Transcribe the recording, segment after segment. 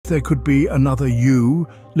there could be another you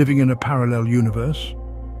living in a parallel universe?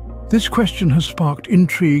 This question has sparked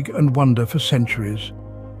intrigue and wonder for centuries,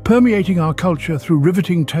 permeating our culture through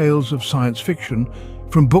riveting tales of science fiction,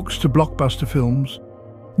 from books to blockbuster films.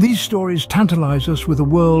 These stories tantalize us with a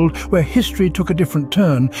world where history took a different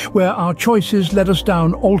turn, where our choices led us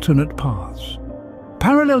down alternate paths.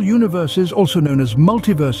 Parallel universes, also known as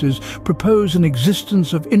multiverses, propose an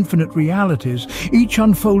existence of infinite realities, each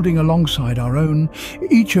unfolding alongside our own,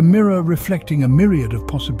 each a mirror reflecting a myriad of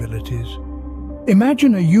possibilities.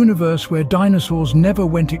 Imagine a universe where dinosaurs never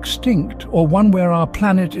went extinct, or one where our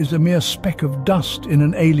planet is a mere speck of dust in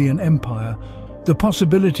an alien empire. The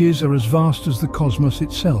possibilities are as vast as the cosmos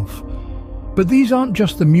itself. But these aren't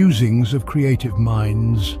just the musings of creative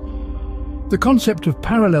minds. The concept of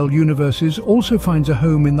parallel universes also finds a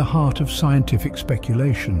home in the heart of scientific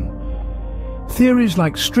speculation. Theories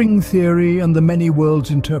like string theory and the many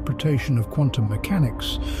worlds interpretation of quantum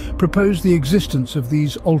mechanics propose the existence of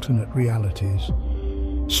these alternate realities.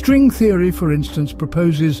 String theory, for instance,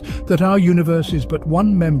 proposes that our universe is but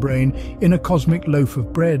one membrane in a cosmic loaf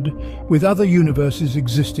of bread, with other universes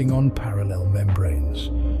existing on parallel membranes.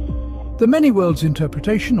 The many worlds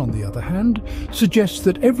interpretation, on the other hand, suggests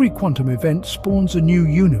that every quantum event spawns a new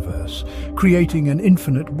universe, creating an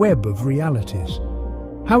infinite web of realities.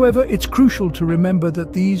 However, it's crucial to remember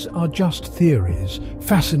that these are just theories,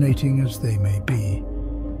 fascinating as they may be.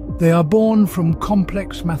 They are born from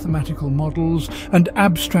complex mathematical models and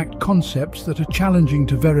abstract concepts that are challenging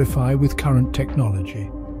to verify with current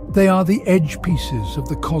technology. They are the edge pieces of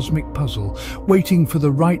the cosmic puzzle, waiting for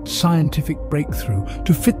the right scientific breakthrough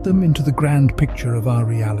to fit them into the grand picture of our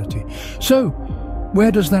reality. So,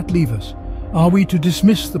 where does that leave us? Are we to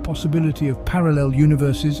dismiss the possibility of parallel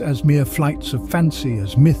universes as mere flights of fancy,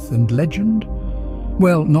 as myth and legend?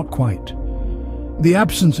 Well, not quite. The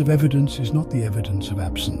absence of evidence is not the evidence of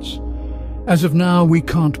absence. As of now, we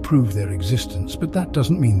can't prove their existence, but that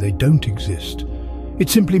doesn't mean they don't exist. It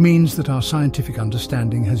simply means that our scientific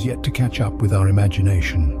understanding has yet to catch up with our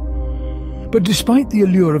imagination. But despite the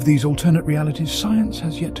allure of these alternate realities, science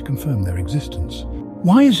has yet to confirm their existence.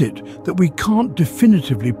 Why is it that we can't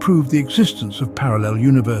definitively prove the existence of parallel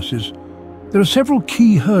universes? There are several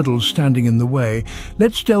key hurdles standing in the way.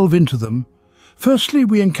 Let's delve into them. Firstly,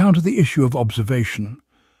 we encounter the issue of observation.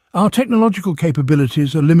 Our technological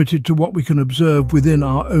capabilities are limited to what we can observe within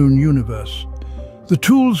our own universe. The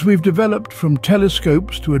tools we've developed, from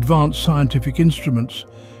telescopes to advanced scientific instruments,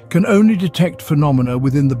 can only detect phenomena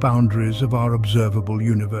within the boundaries of our observable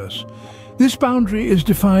universe. This boundary is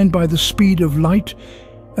defined by the speed of light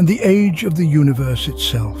and the age of the universe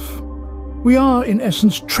itself. We are, in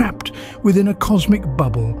essence, trapped within a cosmic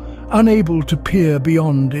bubble, unable to peer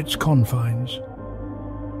beyond its confines.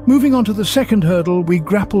 Moving on to the second hurdle, we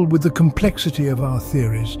grapple with the complexity of our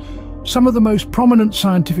theories. Some of the most prominent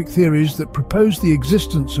scientific theories that propose the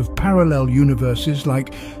existence of parallel universes,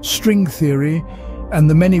 like string theory and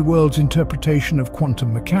the many worlds interpretation of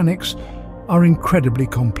quantum mechanics, are incredibly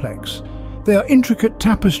complex. They are intricate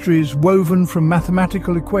tapestries woven from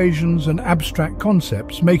mathematical equations and abstract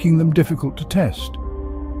concepts, making them difficult to test.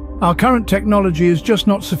 Our current technology is just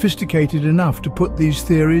not sophisticated enough to put these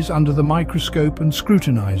theories under the microscope and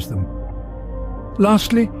scrutinize them.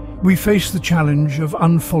 Lastly, we face the challenge of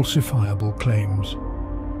unfalsifiable claims.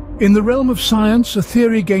 In the realm of science, a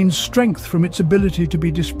theory gains strength from its ability to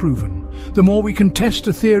be disproven. The more we can test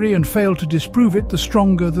a theory and fail to disprove it, the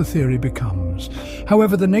stronger the theory becomes.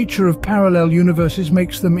 However, the nature of parallel universes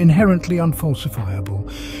makes them inherently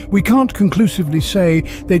unfalsifiable. We can't conclusively say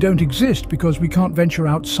they don't exist because we can't venture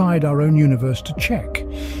outside our own universe to check.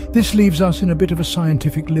 This leaves us in a bit of a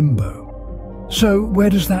scientific limbo. So,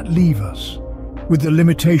 where does that leave us? With the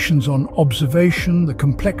limitations on observation, the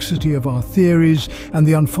complexity of our theories, and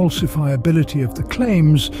the unfalsifiability of the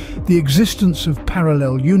claims, the existence of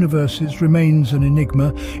parallel universes remains an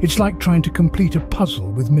enigma. It's like trying to complete a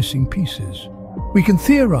puzzle with missing pieces. We can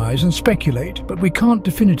theorize and speculate, but we can't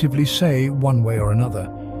definitively say one way or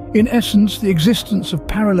another. In essence, the existence of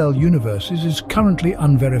parallel universes is currently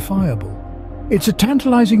unverifiable. It's a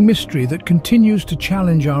tantalizing mystery that continues to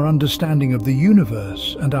challenge our understanding of the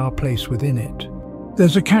universe and our place within it.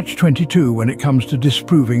 There's a catch-22 when it comes to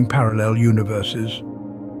disproving parallel universes.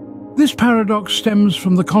 This paradox stems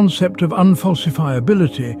from the concept of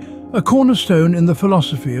unfalsifiability, a cornerstone in the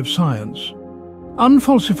philosophy of science.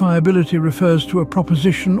 Unfalsifiability refers to a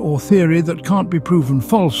proposition or theory that can't be proven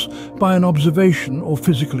false by an observation or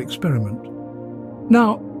physical experiment.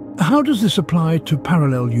 Now, how does this apply to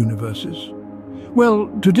parallel universes? Well,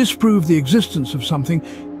 to disprove the existence of something,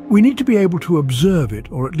 we need to be able to observe it,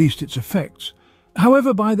 or at least its effects.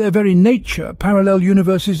 However, by their very nature, parallel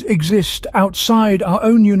universes exist outside our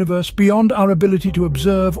own universe, beyond our ability to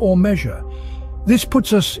observe or measure. This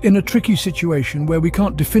puts us in a tricky situation where we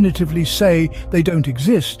can't definitively say they don't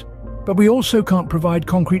exist, but we also can't provide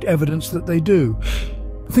concrete evidence that they do.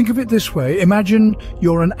 Think of it this way. Imagine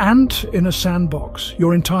you're an ant in a sandbox.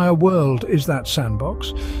 Your entire world is that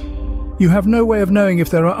sandbox. You have no way of knowing if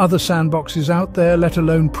there are other sandboxes out there, let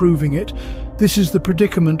alone proving it. This is the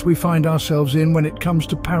predicament we find ourselves in when it comes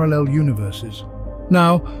to parallel universes.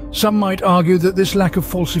 Now, some might argue that this lack of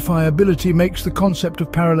falsifiability makes the concept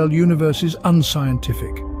of parallel universes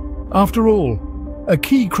unscientific. After all, a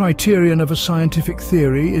key criterion of a scientific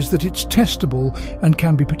theory is that it's testable and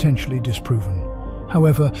can be potentially disproven.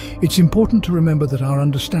 However, it's important to remember that our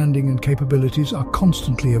understanding and capabilities are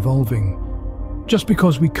constantly evolving. Just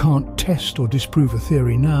because we can't test or disprove a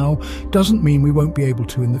theory now doesn't mean we won't be able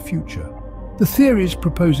to in the future. The theories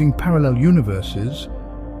proposing parallel universes,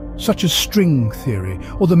 such as string theory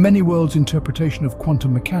or the many worlds interpretation of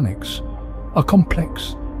quantum mechanics, are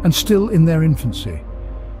complex and still in their infancy.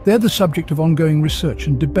 They're the subject of ongoing research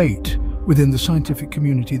and debate within the scientific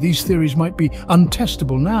community. These theories might be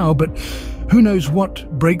untestable now, but who knows what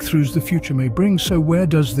breakthroughs the future may bring, so where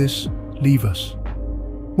does this leave us?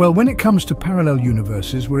 Well, when it comes to parallel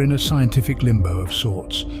universes, we're in a scientific limbo of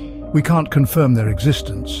sorts. We can't confirm their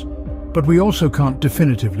existence, but we also can't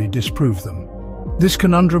definitively disprove them. This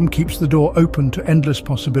conundrum keeps the door open to endless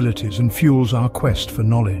possibilities and fuels our quest for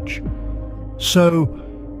knowledge. So,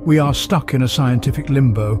 we are stuck in a scientific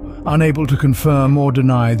limbo, unable to confirm or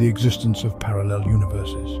deny the existence of parallel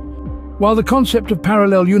universes. While the concept of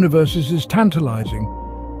parallel universes is tantalizing,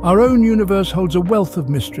 our own universe holds a wealth of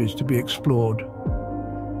mysteries to be explored.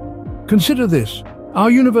 Consider this. Our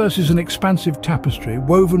universe is an expansive tapestry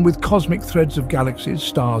woven with cosmic threads of galaxies,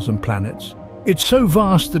 stars and planets. It's so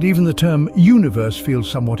vast that even the term universe feels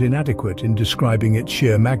somewhat inadequate in describing its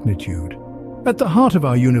sheer magnitude. At the heart of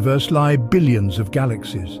our universe lie billions of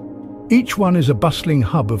galaxies. Each one is a bustling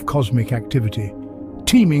hub of cosmic activity,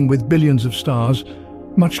 teeming with billions of stars,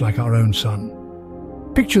 much like our own sun.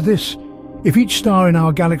 Picture this. If each star in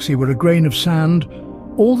our galaxy were a grain of sand,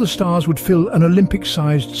 all the stars would fill an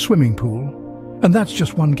Olympic-sized swimming pool. And that's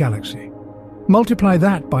just one galaxy. Multiply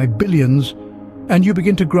that by billions, and you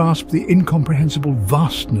begin to grasp the incomprehensible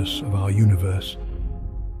vastness of our universe.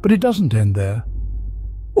 But it doesn't end there.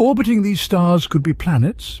 Orbiting these stars could be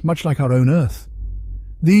planets, much like our own Earth.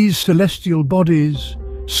 These celestial bodies,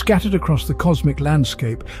 scattered across the cosmic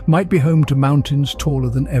landscape, might be home to mountains taller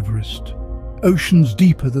than Everest, oceans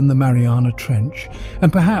deeper than the Mariana Trench,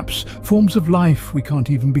 and perhaps forms of life we can't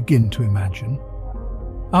even begin to imagine.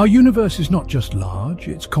 Our universe is not just large,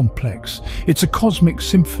 it's complex. It's a cosmic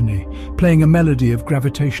symphony, playing a melody of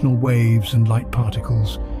gravitational waves and light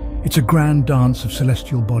particles. It's a grand dance of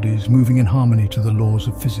celestial bodies moving in harmony to the laws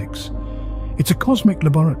of physics. It's a cosmic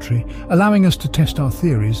laboratory, allowing us to test our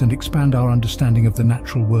theories and expand our understanding of the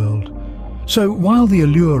natural world. So, while the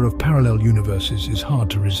allure of parallel universes is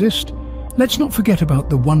hard to resist, let's not forget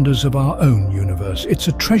about the wonders of our own universe. It's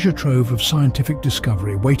a treasure trove of scientific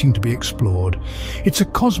discovery waiting to be explored. It's a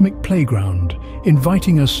cosmic playground,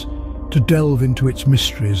 inviting us to delve into its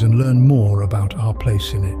mysteries and learn more about our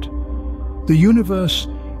place in it. The universe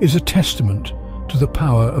is a testament to the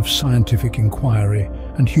power of scientific inquiry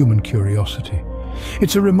and human curiosity.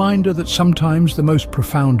 It's a reminder that sometimes the most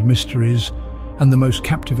profound mysteries and the most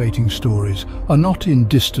captivating stories are not in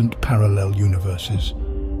distant parallel universes,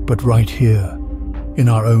 but right here, in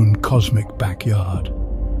our own cosmic backyard.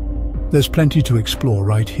 There's plenty to explore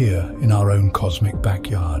right here in our own cosmic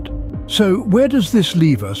backyard. So, where does this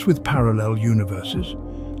leave us with parallel universes?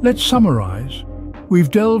 Let's summarize. We've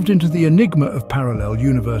delved into the enigma of parallel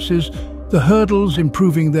universes, the hurdles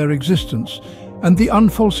improving their existence, and the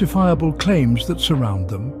unfalsifiable claims that surround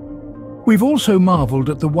them. We've also marveled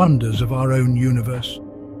at the wonders of our own universe.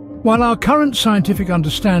 While our current scientific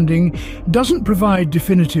understanding doesn't provide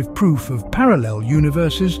definitive proof of parallel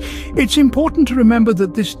universes, it's important to remember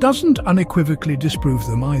that this doesn't unequivocally disprove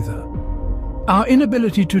them either. Our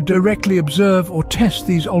inability to directly observe or test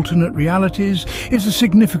these alternate realities is a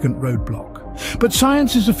significant roadblock. But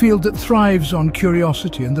science is a field that thrives on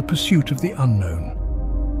curiosity and the pursuit of the unknown.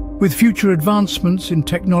 With future advancements in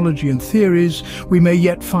technology and theories, we may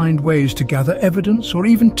yet find ways to gather evidence or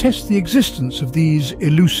even test the existence of these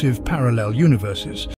elusive parallel universes.